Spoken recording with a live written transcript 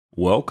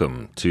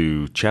Welcome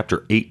to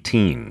Chapter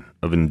 18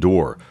 of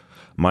Endure.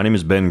 My name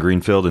is Ben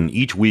Greenfield, and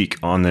each week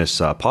on this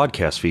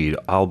podcast feed,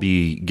 I'll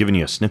be giving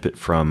you a snippet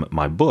from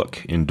my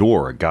book,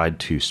 Endure, A Guide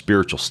to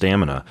Spiritual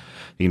Stamina.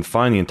 You can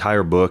find the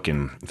entire book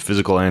in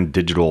physical and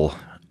digital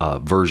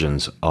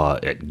versions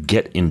at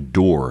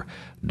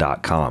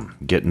getendure.com.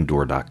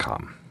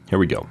 Getendure.com. Here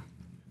we go.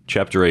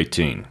 Chapter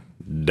 18,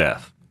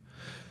 Death.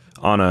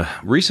 On a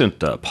recent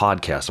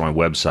podcast on my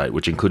website,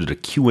 which included a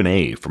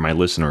Q&A for my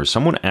listeners,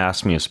 someone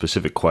asked me a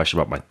specific question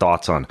about my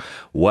thoughts on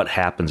what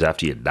happens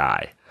after you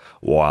die.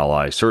 While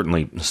I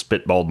certainly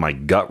spitballed my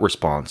gut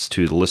response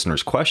to the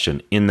listener's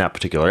question in that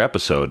particular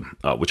episode,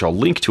 which I'll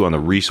link to on the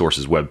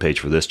resources webpage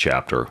for this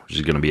chapter, which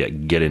is going to be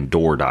at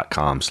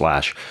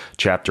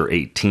getendure.com/chapter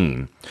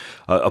 18.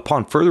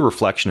 Upon further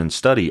reflection and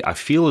study, I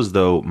feel as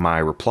though my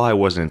reply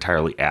wasn't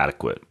entirely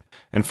adequate.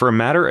 And for a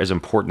matter as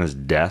important as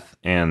death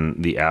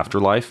and the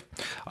afterlife,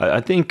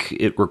 I think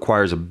it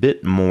requires a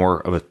bit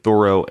more of a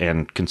thorough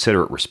and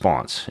considerate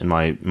response. In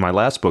my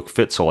last book,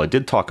 Fit Soul, I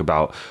did talk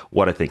about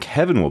what I think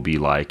heaven will be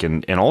like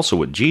and also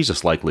what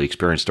Jesus likely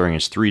experienced during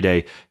his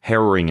 3-day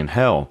harrowing in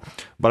hell.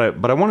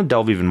 But I want to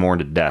delve even more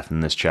into death in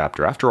this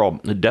chapter. After all,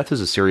 death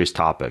is a serious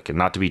topic and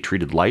not to be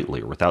treated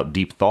lightly or without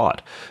deep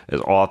thought.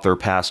 As author,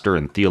 pastor,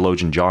 and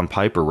theologian John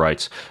Piper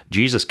writes,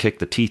 Jesus kicked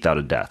the teeth out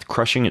of death,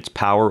 crushing its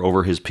power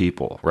over his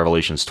people,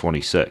 Revelations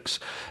 26,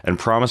 and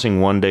promising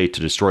one day to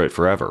destroy it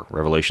forever,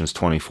 Revelations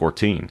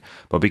 20:14.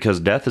 But because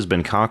death has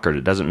been conquered,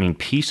 it doesn't mean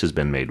peace has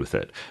been made with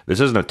it. This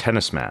isn't a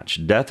tennis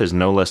match. Death is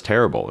no less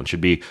terrible and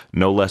should be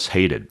no less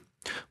hated.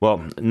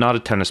 Well, not a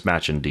tennis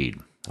match indeed.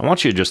 I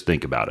want you to just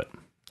think about it.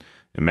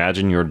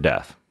 Imagine your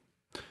death.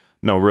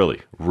 No,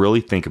 really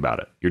think about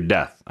it. Your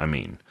death, I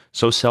mean.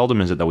 So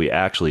seldom is it that we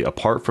actually,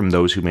 apart from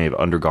those who may have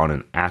undergone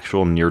an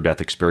actual near-death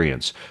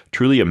experience,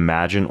 truly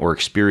imagine or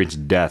experience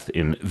death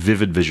in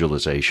vivid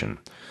visualization.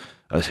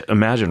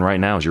 Imagine right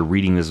now as you're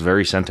reading this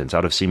very sentence,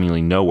 out of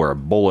seemingly nowhere, a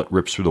bullet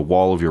rips through the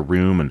wall of your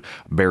room and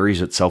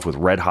buries itself with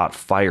red-hot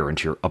fire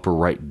into your upper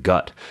right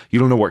gut. You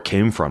don't know where it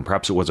came from.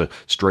 Perhaps it was a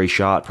stray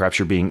shot. Perhaps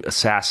you're being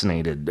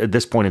assassinated. At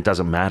this point, it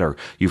doesn't matter.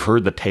 You've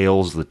heard the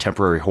tales, the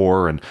temporary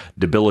horror and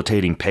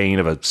debilitating pain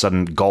of a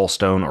sudden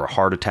gallstone or a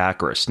heart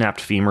attack or a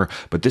snapped femur,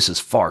 but this is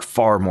far,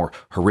 far more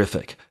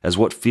horrific, as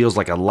what feels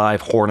like a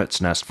live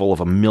hornet's nest full of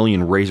a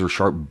million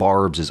razor-sharp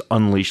barbs is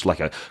unleashed like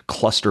a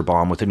cluster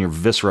bomb within your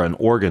viscera and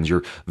organs.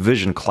 Your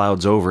vision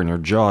clouds over and your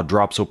jaw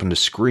drops open to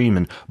scream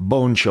in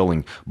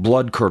bone-chilling,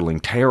 blood-curdling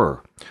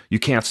terror. You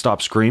can't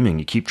stop screaming.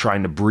 You keep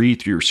trying to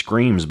breathe through your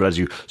screams, but as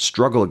you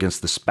struggle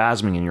against the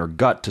spasming in your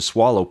gut to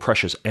swallow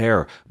precious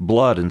air,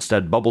 blood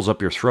instead bubbles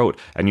up your throat,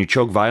 and you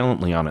choke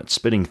violently on it,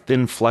 spitting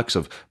thin flecks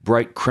of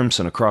bright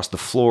crimson across the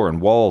floor and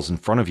walls in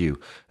front of you.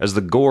 As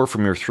the gore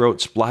from your throat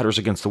splatters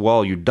against the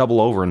wall, you double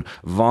over and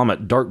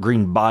vomit dark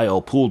green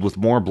bile pooled with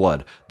more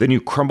blood. Then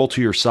you crumble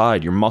to your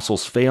side, your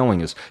muscles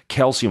failing as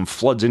calcium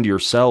floods into your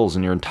cells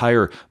and your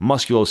entire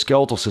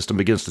musculoskeletal system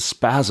begins to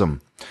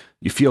spasm.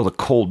 You feel the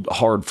cold,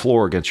 hard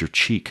floor against your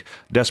cheek.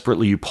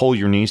 Desperately, you pull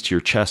your knees to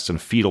your chest in a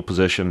fetal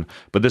position,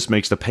 but this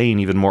makes the pain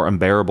even more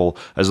unbearable,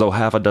 as though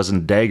half a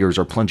dozen daggers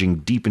are plunging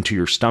deep into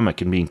your stomach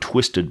and being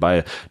twisted by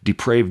a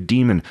depraved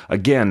demon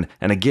again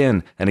and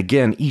again and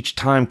again, each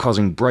time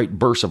causing bright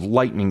bursts of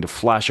lightning to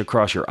flash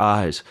across your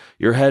eyes.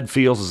 Your head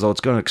feels as though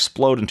it's going to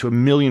explode into a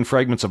million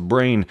fragments of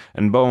brain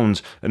and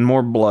bones and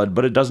more blood,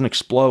 but it doesn't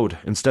explode.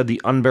 Instead, the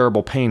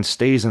unbearable pain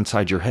stays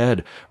inside your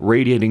head,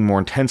 radiating more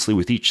intensely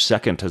with each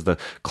second as the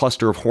cluster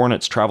of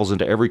hornets travels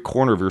into every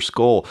corner of your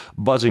skull,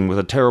 buzzing with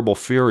a terrible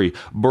fury,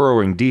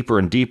 burrowing deeper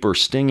and deeper,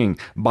 stinging,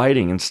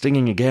 biting, and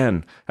stinging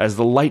again. As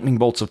the lightning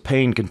bolts of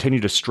pain continue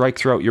to strike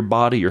throughout your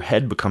body, your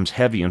head becomes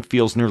heavy and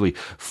feels nearly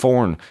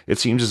foreign. It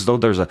seems as though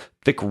there's a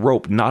thick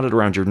rope knotted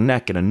around your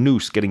neck and a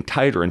noose getting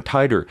tighter and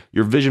tighter.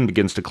 Your vision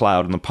begins to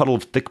cloud, and the puddle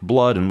of thick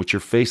blood in which your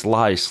face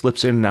lies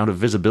slips in and out of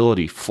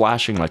visibility,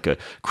 flashing like a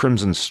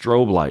crimson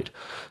strobe light.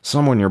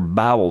 Somewhere in your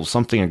bowels,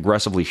 something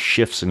aggressively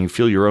shifts, and you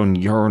feel your own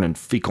urine and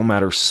fecal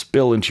matter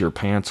spill into your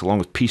pants, along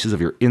with pieces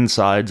of your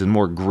insides and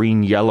more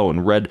green, yellow,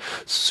 and red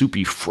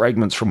soupy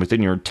fragments from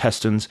within your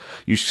intestines.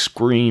 You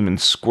scream and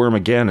squirm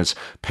again as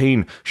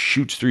pain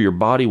shoots through your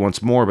body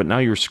once more, but now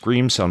your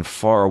screams sound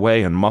far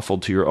away and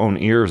muffled to your own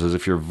ears, as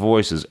if your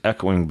voice is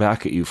echoing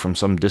back at you from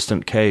some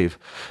distant cave.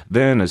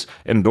 Then, as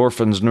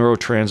endorphins,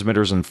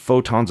 neurotransmitters, and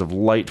photons of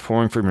light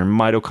pouring from your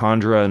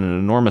mitochondria and an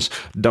enormous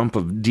dump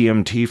of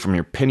DMT from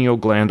your pineal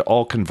gland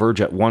all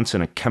converge at once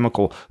in a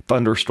chemical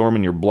thunderstorm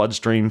in your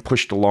bloodstream,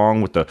 pushed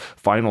along with the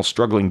final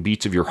struggling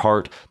beats of your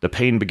heart, the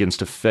pain begins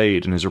to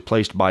fade and is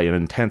replaced by an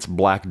intense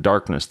black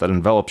darkness that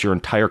envelops your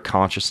entire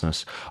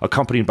consciousness,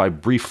 accompanied by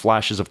brief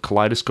flashes of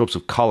kaleidoscopes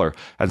of color,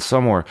 and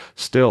somewhere,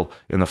 still,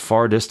 in the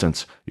far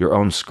distance, your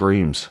own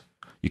screams.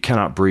 You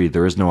cannot breathe.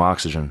 There is no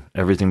oxygen.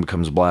 Everything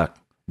becomes black,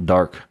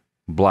 dark,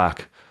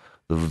 black,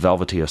 the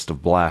velvetiest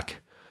of black.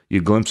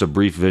 You glimpse a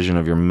brief vision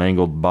of your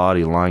mangled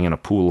body lying in a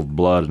pool of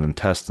blood and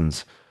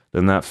intestines.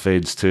 Then that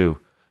fades too.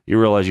 You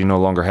realize you no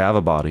longer have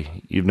a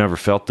body. You've never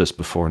felt this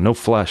before. No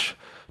flesh.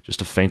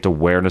 just a faint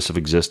awareness of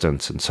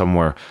existence, and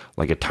somewhere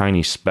like a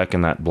tiny speck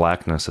in that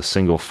blackness, a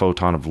single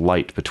photon of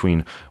light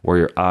between where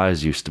your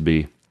eyes used to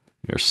be.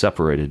 You're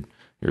separated.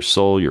 Your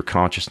soul, your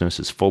consciousness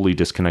is fully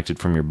disconnected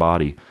from your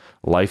body.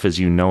 Life as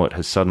you know it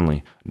has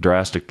suddenly,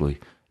 drastically,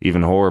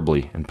 even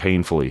horribly and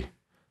painfully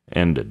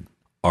ended.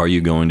 Are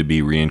you going to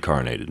be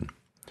reincarnated?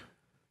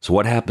 So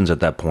what happens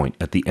at that point,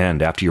 at the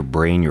end, after your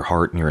brain, your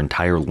heart, and your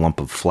entire lump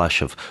of flesh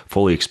have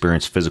fully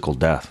experienced physical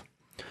death?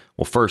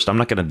 Well, first, I'm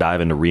not going to dive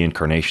into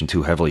reincarnation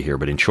too heavily here,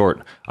 but in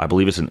short, I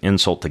believe it's an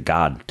insult to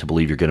God to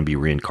believe you're going to be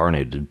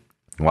reincarnated.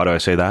 Why do I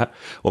say that?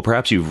 Well,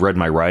 perhaps you've read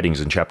my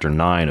writings in chapter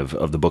 9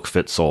 of the book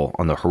Fit Soul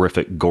on the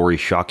horrific, gory,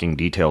 shocking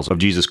details of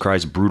Jesus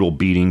Christ's brutal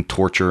beating,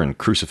 torture, and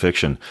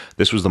crucifixion.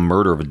 This was the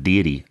murder of a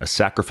deity, a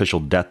sacrificial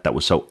death that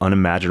was so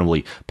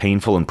unimaginably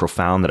painful and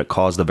profound that it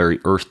caused the very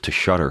earth to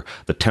shudder,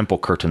 the temple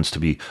curtains to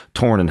be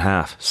torn in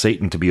half,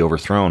 Satan to be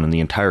overthrown, and the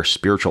entire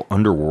spiritual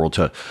underworld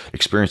to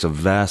experience a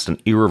vast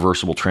and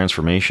irreversible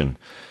transformation.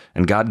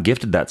 And God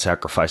gifted that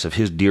sacrifice of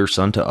his dear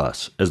Son to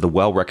us, as the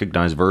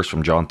well-recognized verse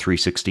from John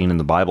 3:16 in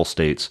the Bible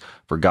states,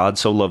 "For God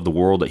so loved the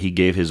world that he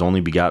gave his only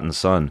begotten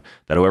Son,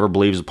 that whoever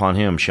believes upon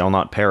him shall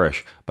not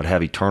perish, but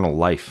have eternal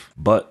life."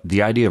 But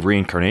the idea of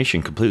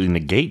reincarnation completely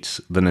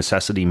negates the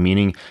necessity,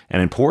 meaning,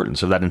 and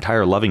importance of that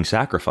entire loving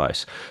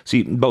sacrifice.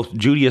 See, both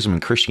Judaism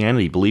and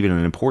Christianity believe in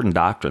an important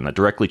doctrine that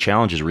directly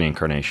challenges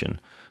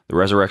reincarnation, the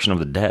resurrection of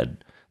the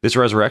dead. This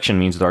resurrection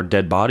means that our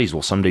dead bodies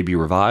will someday be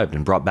revived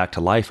and brought back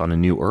to life on a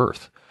new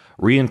earth.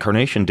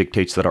 Reincarnation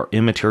dictates that our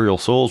immaterial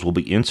souls will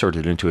be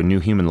inserted into a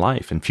new human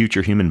life and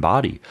future human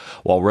body,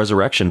 while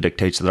resurrection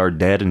dictates that our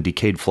dead and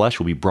decayed flesh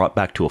will be brought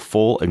back to a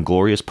full and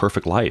glorious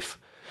perfect life.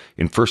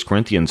 In 1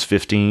 Corinthians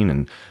 15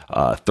 and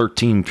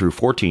 13 through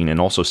 14, and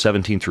also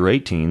 17 through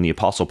 18, the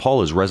Apostle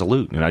Paul is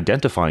resolute in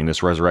identifying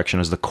this resurrection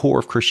as the core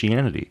of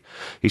Christianity.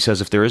 He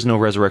says, if there is no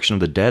resurrection of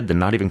the dead, then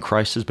not even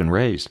Christ has been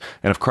raised.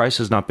 And if Christ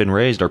has not been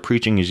raised, our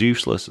preaching is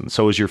useless, and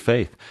so is your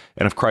faith.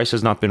 And if Christ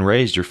has not been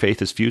raised, your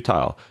faith is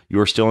futile. You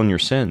are still in your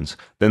sins.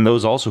 Then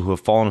those also who have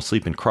fallen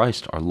asleep in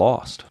Christ are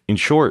lost. In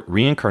short,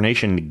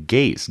 reincarnation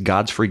negates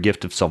God's free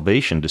gift of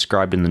salvation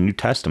described in the New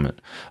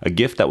Testament, a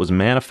gift that was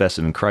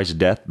manifested in Christ's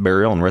death,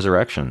 burial, and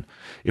resurrection.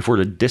 If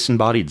we're a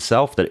disembodied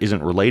self that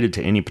isn't related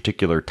to any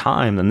particular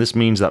time, then this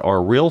means that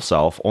our real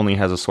self only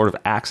has a sort of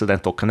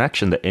accidental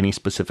connection to any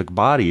specific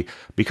body,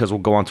 because we'll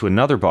go on to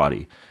another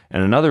body,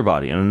 and another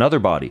body, and another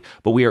body.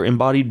 But we are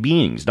embodied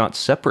beings, not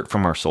separate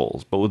from our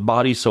souls, but with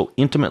bodies so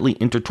intimately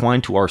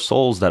intertwined to our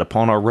souls that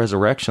upon our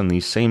resurrection,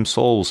 these same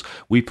souls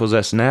we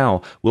possess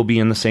now will be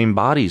in the same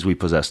bodies we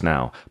possess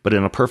now, but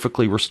in a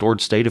perfectly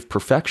restored state of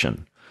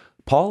perfection.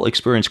 Paul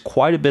experienced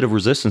quite a bit of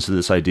resistance to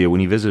this idea when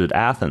he visited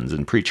Athens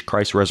and preached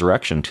Christ's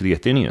resurrection to the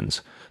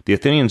Athenians. The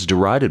Athenians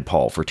derided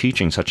Paul for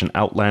teaching such an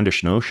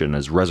outlandish notion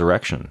as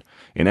resurrection.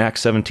 In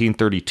Acts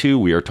 17:32,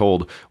 we are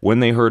told, when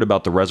they heard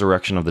about the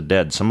resurrection of the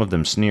dead, some of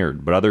them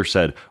sneered, but others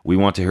said, "We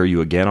want to hear you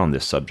again on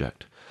this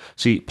subject."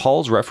 See,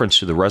 Paul's reference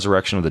to the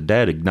resurrection of the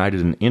dead ignited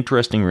an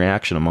interesting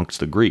reaction amongst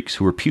the Greeks,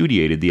 who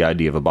repudiated the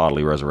idea of a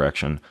bodily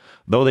resurrection.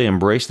 Though they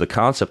embraced the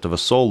concept of a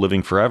soul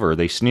living forever,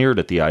 they sneered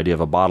at the idea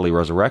of a bodily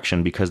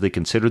resurrection because they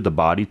considered the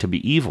body to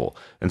be evil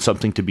and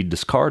something to be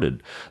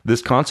discarded.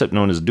 This concept,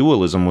 known as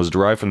dualism, was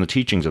derived from the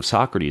teachings of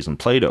Socrates and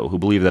Plato, who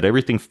believed that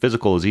everything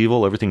physical is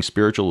evil, everything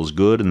spiritual is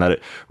good, and that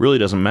it really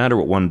doesn't matter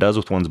what one does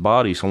with one's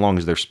body so long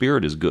as their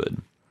spirit is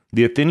good.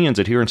 The Athenians'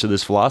 adherence to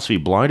this philosophy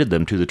blinded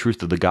them to the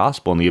truth of the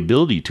gospel and the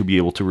ability to be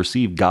able to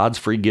receive God's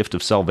free gift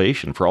of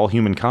salvation for all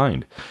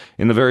humankind,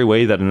 in the very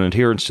way that an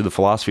adherence to the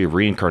philosophy of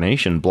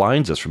reincarnation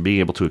blinds us from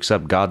being able to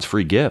accept God's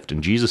free gift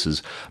and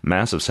Jesus'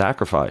 massive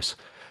sacrifice.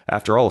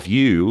 After all, if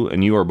you,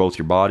 and you are both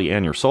your body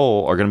and your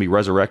soul, are going to be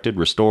resurrected,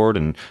 restored,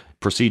 and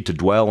proceed to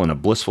dwell in a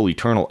blissful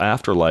eternal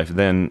afterlife,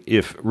 then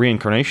if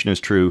reincarnation is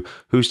true,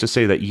 who's to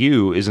say that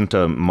you isn't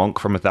a monk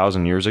from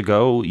 1,000 years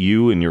ago,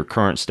 you in your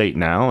current state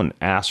now, an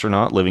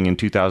astronaut living in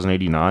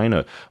 2089,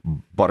 a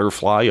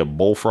butterfly, a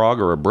bullfrog,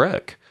 or a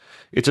brick?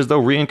 It's as though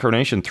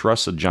reincarnation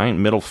thrusts a giant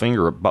middle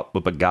finger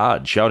up at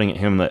God, shouting at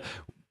him that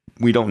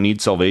we don't need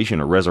salvation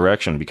or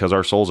resurrection because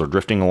our souls are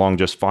drifting along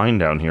just fine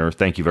down here,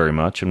 thank you very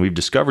much, and we've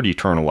discovered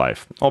eternal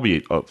life,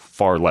 albeit a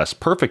far less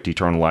perfect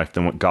eternal life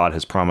than what God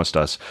has promised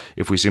us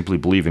if we simply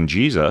believe in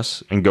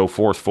Jesus and go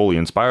forth fully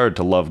inspired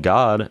to love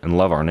God and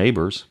love our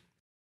neighbors.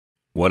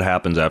 What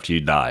happens after you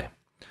die?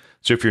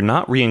 So if you're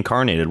not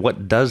reincarnated,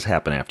 what does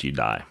happen after you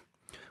die?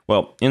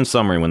 Well, in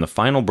summary, when the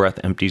final breath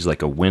empties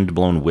like a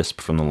wind-blown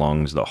wisp from the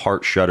lungs, the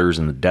heart shudders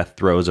in the death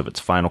throes of its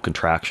final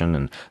contraction,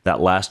 and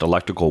that last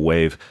electrical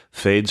wave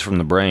fades from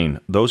the brain,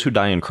 those who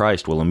die in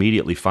Christ will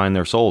immediately find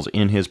their souls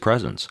in His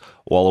presence,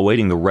 while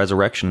awaiting the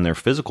resurrection in their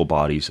physical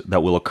bodies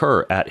that will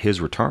occur at His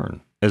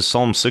return. As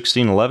Psalm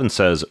 16:11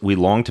 says, we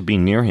long to be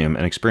near Him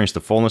and experience the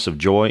fullness of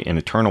joy and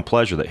eternal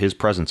pleasure that His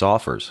presence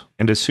offers.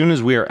 And as soon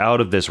as we are out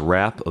of this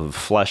wrap of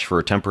flesh for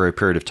a temporary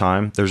period of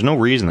time, there's no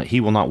reason that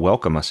He will not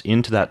welcome us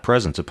into that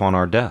presence upon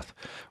our death,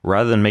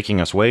 rather than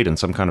making us wait in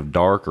some kind of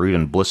dark or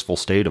even blissful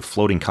state of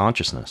floating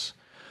consciousness.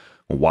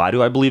 Why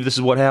do I believe this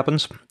is what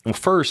happens? Well,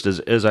 first,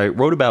 as I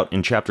wrote about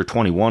in chapter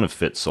 21 of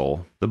Fit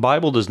Soul, the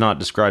Bible does not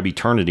describe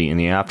eternity in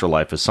the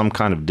afterlife as some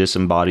kind of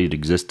disembodied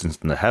existence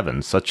in the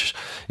heavens. Such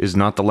is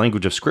not the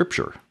language of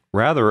Scripture.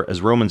 Rather,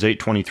 as Romans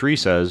 8:23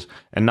 says,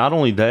 and not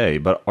only they,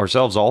 but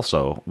ourselves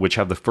also, which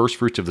have the first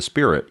fruits of the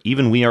Spirit,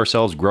 even we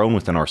ourselves groan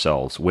within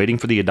ourselves, waiting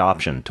for the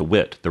adoption, to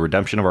wit, the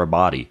redemption of our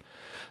body.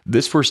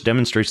 This verse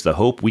demonstrates the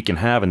hope we can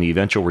have in the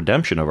eventual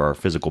redemption of our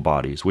physical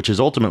bodies, which is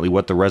ultimately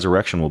what the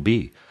resurrection will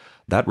be.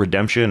 That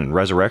redemption and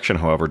resurrection,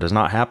 however, does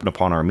not happen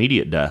upon our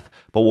immediate death,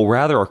 but will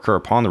rather occur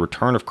upon the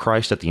return of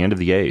Christ at the end of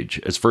the age,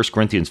 as 1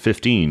 Corinthians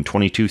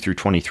 15:22 through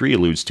 23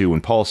 alludes to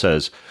when Paul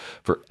says,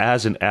 "For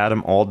as in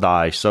Adam all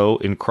die, so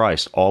in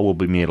Christ all will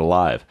be made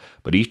alive,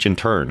 but each in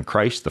turn,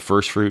 Christ the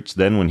firstfruits,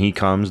 then when he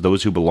comes,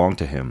 those who belong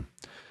to him."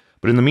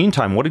 But in the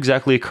meantime, what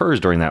exactly occurs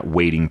during that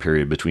waiting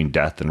period between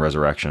death and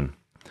resurrection?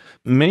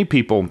 Many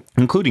people,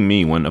 including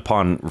me, when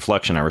upon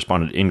reflection I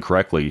responded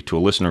incorrectly to a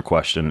listener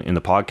question in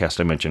the podcast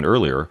I mentioned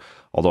earlier,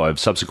 although I've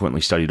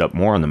subsequently studied up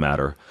more on the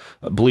matter,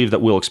 believe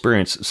that we'll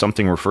experience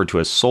something referred to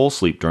as soul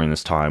sleep during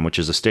this time, which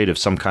is a state of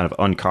some kind of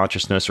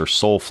unconsciousness or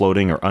soul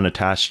floating or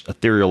unattached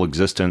ethereal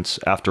existence,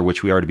 after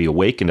which we are to be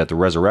awakened at the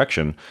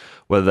resurrection,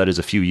 whether that is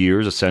a few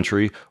years, a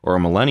century, or a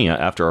millennia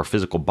after our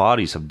physical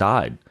bodies have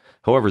died.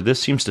 However, this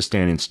seems to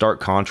stand in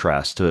stark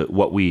contrast to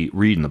what we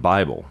read in the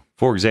Bible.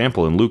 For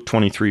example, in Luke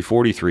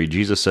 23:43,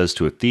 Jesus says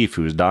to a thief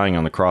who is dying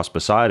on the cross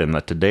beside him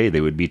that today they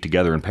would be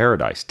together in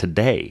paradise.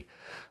 Today.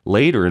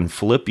 Later in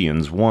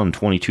Philippians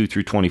 1:22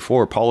 through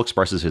 24, Paul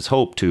expresses his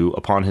hope to,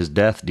 upon his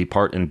death,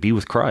 depart and be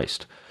with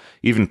Christ.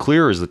 Even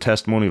clearer is the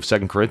testimony of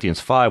 2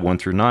 Corinthians 5:1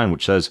 through 9,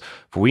 which says,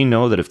 "For we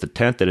know that if the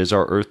tent that is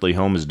our earthly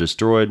home is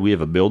destroyed, we have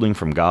a building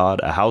from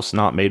God, a house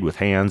not made with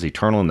hands,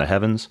 eternal in the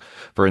heavens.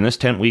 For in this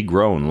tent we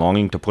groan,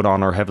 longing to put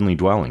on our heavenly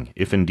dwelling,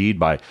 if indeed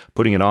by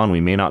putting it on we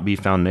may not be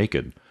found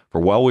naked. For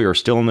while we are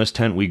still in this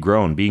tent we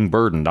groan, being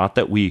burdened, not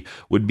that we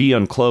would be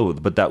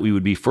unclothed, but that we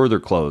would be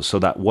further clothed, so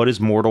that what is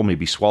mortal may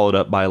be swallowed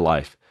up by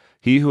life.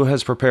 He who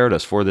has prepared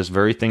us for this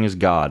very thing is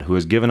God, who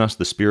has given us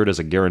the Spirit as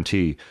a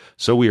guarantee.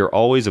 So we are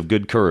always of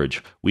good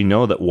courage. We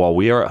know that while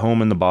we are at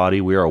home in the body,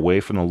 we are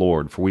away from the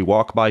Lord, for we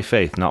walk by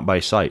faith, not by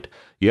sight.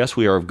 Yes,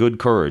 we are of good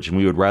courage, and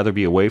we would rather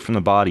be away from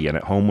the body and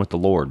at home with the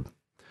Lord."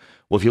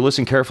 Well, if you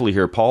listen carefully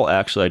here, Paul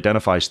actually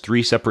identifies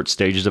three separate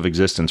stages of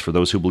existence for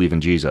those who believe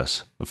in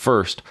Jesus. The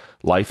first,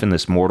 life in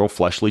this mortal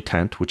fleshly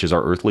tent, which is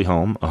our earthly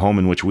home, a home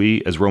in which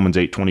we, as Romans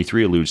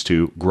 8:23 alludes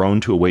to, groan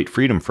to await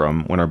freedom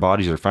from when our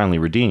bodies are finally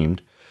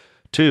redeemed.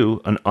 Two,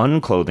 an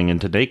unclothing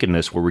into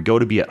nakedness where we go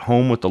to be at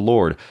home with the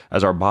Lord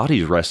as our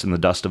bodies rest in the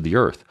dust of the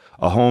earth,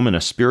 a home in a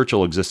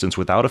spiritual existence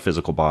without a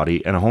physical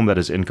body, and a home that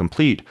is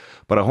incomplete,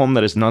 but a home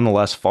that is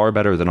nonetheless far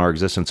better than our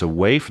existence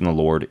away from the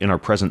Lord in our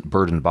present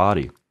burdened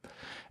body.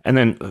 And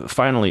then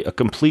finally, a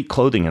complete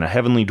clothing and a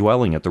heavenly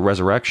dwelling at the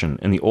resurrection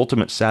and the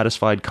ultimate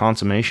satisfied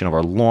consummation of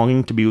our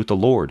longing to be with the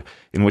Lord,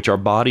 in which our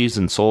bodies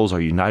and souls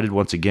are united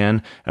once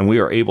again, and we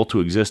are able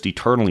to exist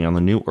eternally on the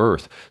new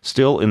earth,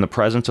 still in the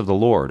presence of the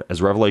Lord,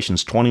 as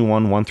Revelations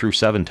 21:1 through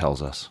 7 tells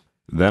us.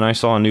 "Then I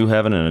saw a new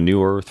heaven and a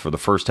new earth, for the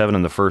first heaven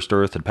and the first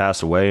earth had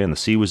passed away, and the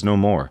sea was no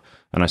more.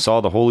 And I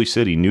saw the holy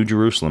city, New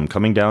Jerusalem,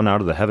 coming down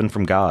out of the heaven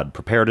from God,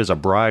 prepared as a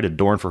bride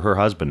adorned for her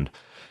husband.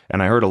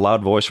 And I heard a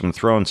loud voice from the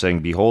throne saying,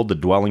 Behold, the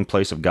dwelling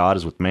place of God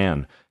is with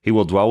man. He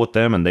will dwell with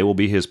them, and they will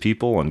be his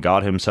people, and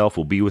God himself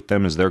will be with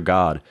them as their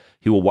God.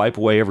 He will wipe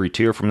away every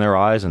tear from their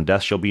eyes, and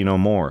death shall be no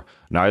more.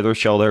 Neither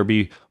shall there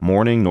be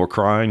mourning, nor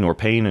crying, nor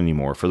pain any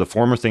more, for the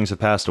former things have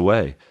passed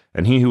away.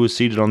 And he who was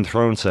seated on the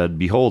throne said,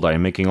 Behold, I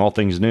am making all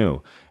things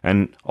new.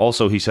 And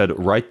also he said,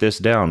 Write this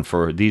down,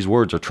 for these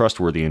words are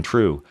trustworthy and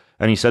true.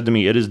 And he said to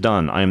me, It is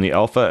done. I am the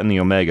Alpha and the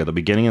Omega, the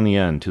beginning and the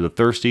end. To the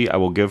thirsty I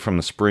will give from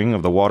the spring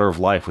of the water of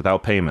life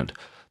without payment.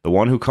 The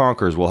one who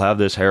conquers will have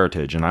this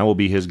heritage, and I will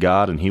be his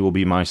God, and he will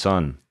be my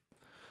son."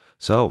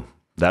 So,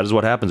 that is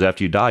what happens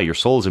after you die. Your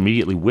soul is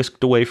immediately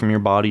whisked away from your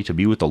body to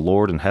be with the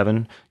Lord in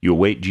heaven. You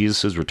await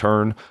Jesus'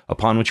 return,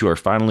 upon which you are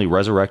finally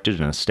resurrected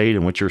in a state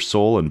in which your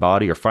soul and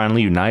body are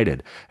finally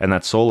united, and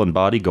that soul and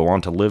body go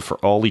on to live for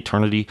all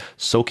eternity,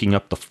 soaking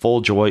up the full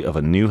joy of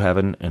a new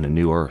heaven and a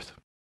new earth.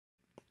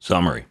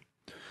 Summary.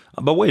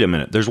 But wait a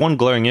minute, there's one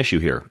glaring issue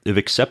here. If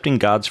accepting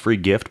God's free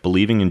gift,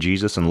 believing in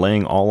Jesus, and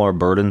laying all our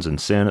burdens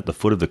and sin at the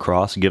foot of the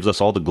cross gives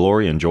us all the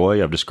glory and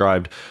joy I've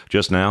described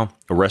just now,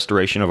 a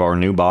restoration of our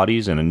new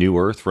bodies and a new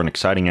earth for an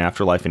exciting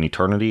afterlife in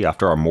eternity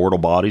after our mortal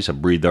bodies have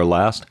breathed their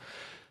last,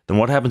 then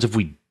what happens if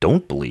we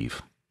don't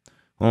believe?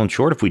 Well, in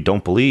short, if we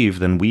don't believe,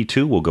 then we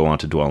too will go on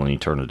to dwell in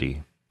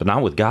eternity, but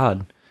not with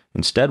God.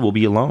 Instead, we'll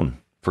be alone,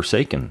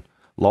 forsaken,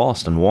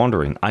 lost and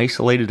wandering,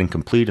 isolated and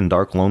complete in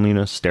dark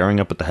loneliness, staring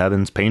up at the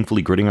heavens,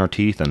 painfully gritting our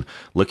teeth and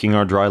licking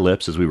our dry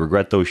lips as we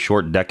regret those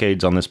short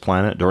decades on this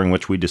planet during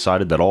which we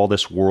decided that all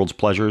this world's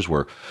pleasures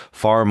were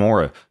far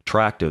more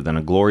attractive than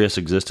a glorious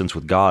existence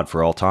with God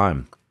for all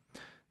time.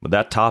 But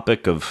that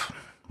topic of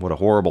what a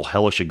horrible,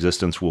 hellish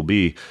existence will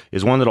be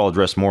is one that I'll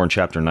address more in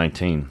chapter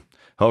 19.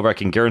 However, I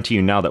can guarantee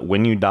you now that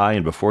when you die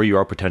and before you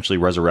are potentially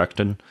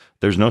resurrected,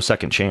 there's no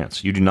second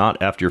chance. You do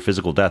not, after your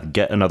physical death,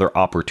 get another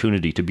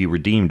opportunity to be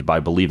redeemed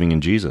by believing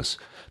in Jesus.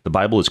 The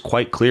Bible is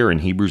quite clear in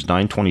Hebrews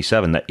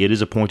 9:27 that it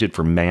is appointed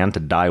for man to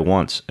die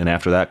once, and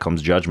after that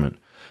comes judgment.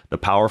 The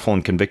powerful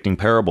and convicting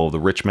parable of the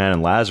rich man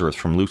and Lazarus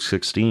from Luke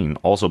 16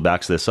 also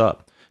backs this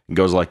up. It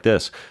goes like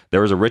this.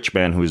 There was a rich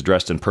man who was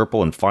dressed in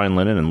purple and fine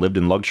linen and lived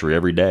in luxury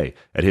every day.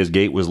 At his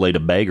gate was laid a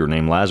beggar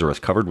named Lazarus,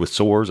 covered with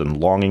sores and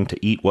longing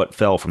to eat what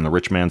fell from the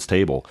rich man's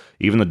table.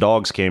 Even the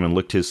dogs came and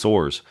licked his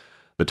sores.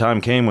 The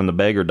time came when the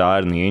beggar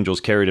died, and the angels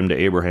carried him to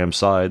Abraham's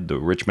side. The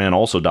rich man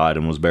also died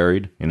and was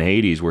buried. In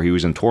Hades, where he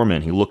was in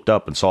torment, he looked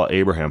up and saw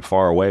Abraham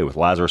far away with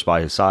Lazarus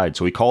by his side.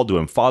 So he called to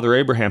him, "Father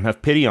Abraham,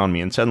 have pity on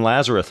me, and send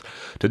Lazarus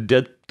to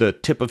dip the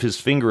tip of his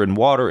finger in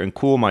water and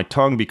cool my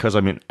tongue, because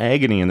I'm in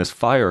agony in this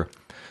fire."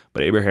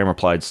 But Abraham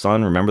replied,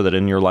 "Son, remember that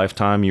in your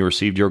lifetime you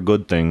received your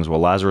good things, while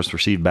Lazarus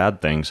received bad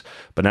things.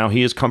 But now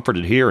he is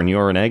comforted here, and you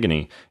are in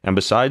agony. And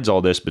besides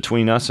all this,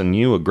 between us and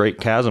you a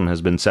great chasm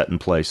has been set in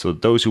place, so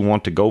that those who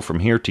want to go from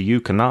here to you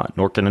cannot,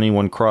 nor can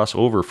anyone cross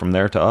over from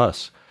there to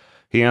us."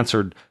 He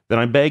answered, "Then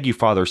I beg you,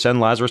 Father, send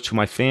Lazarus to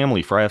my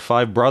family, for I have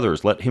 5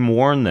 brothers. Let him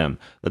warn them,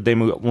 that they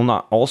will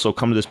not also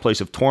come to this place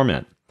of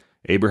torment."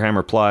 Abraham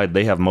replied,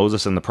 "They have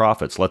Moses and the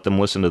prophets. Let them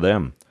listen to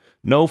them."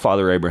 "No,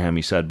 Father Abraham,"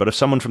 he said, "but if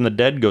someone from the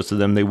dead goes to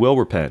them, they will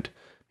repent."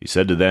 He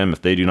said to them,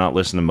 "If they do not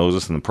listen to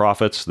Moses and the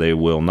prophets, they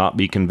will not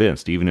be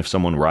convinced, even if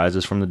someone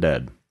rises from the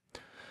dead."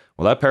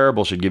 Well, that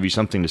parable should give you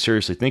something to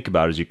seriously think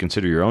about as you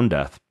consider your own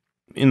death.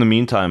 In the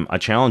meantime, I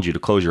challenge you to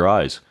close your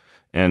eyes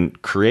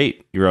and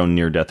create your own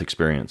near-death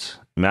experience.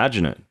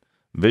 Imagine it.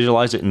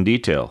 Visualize it in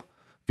detail.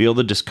 Feel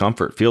the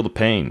discomfort. Feel the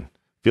pain.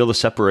 Feel the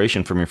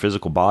separation from your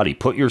physical body.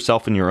 Put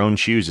yourself in your own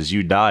shoes as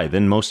you die.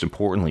 Then, most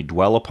importantly,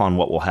 dwell upon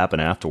what will happen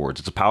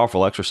afterwards. It's a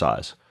powerful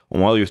exercise.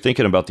 And while you're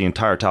thinking about the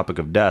entire topic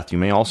of death, you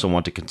may also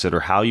want to consider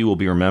how you will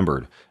be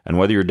remembered and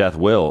whether your death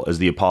will, as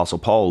the Apostle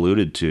Paul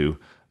alluded to,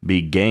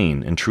 be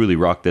gain and truly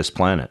rock this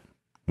planet.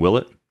 Will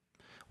it?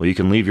 Well, you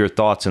can leave your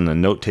thoughts in the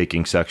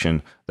note-taking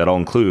section that I'll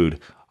include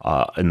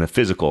in the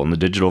physical and the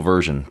digital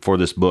version for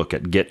this book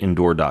at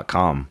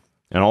getendure.com.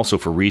 And also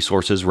for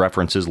resources,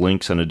 references,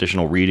 links, and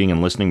additional reading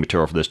and listening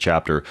material for this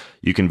chapter,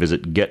 you can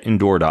visit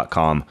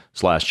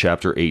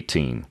getendure.com/chapter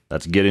 18.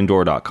 That's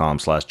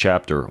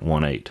getendure.com/chapter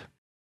 18.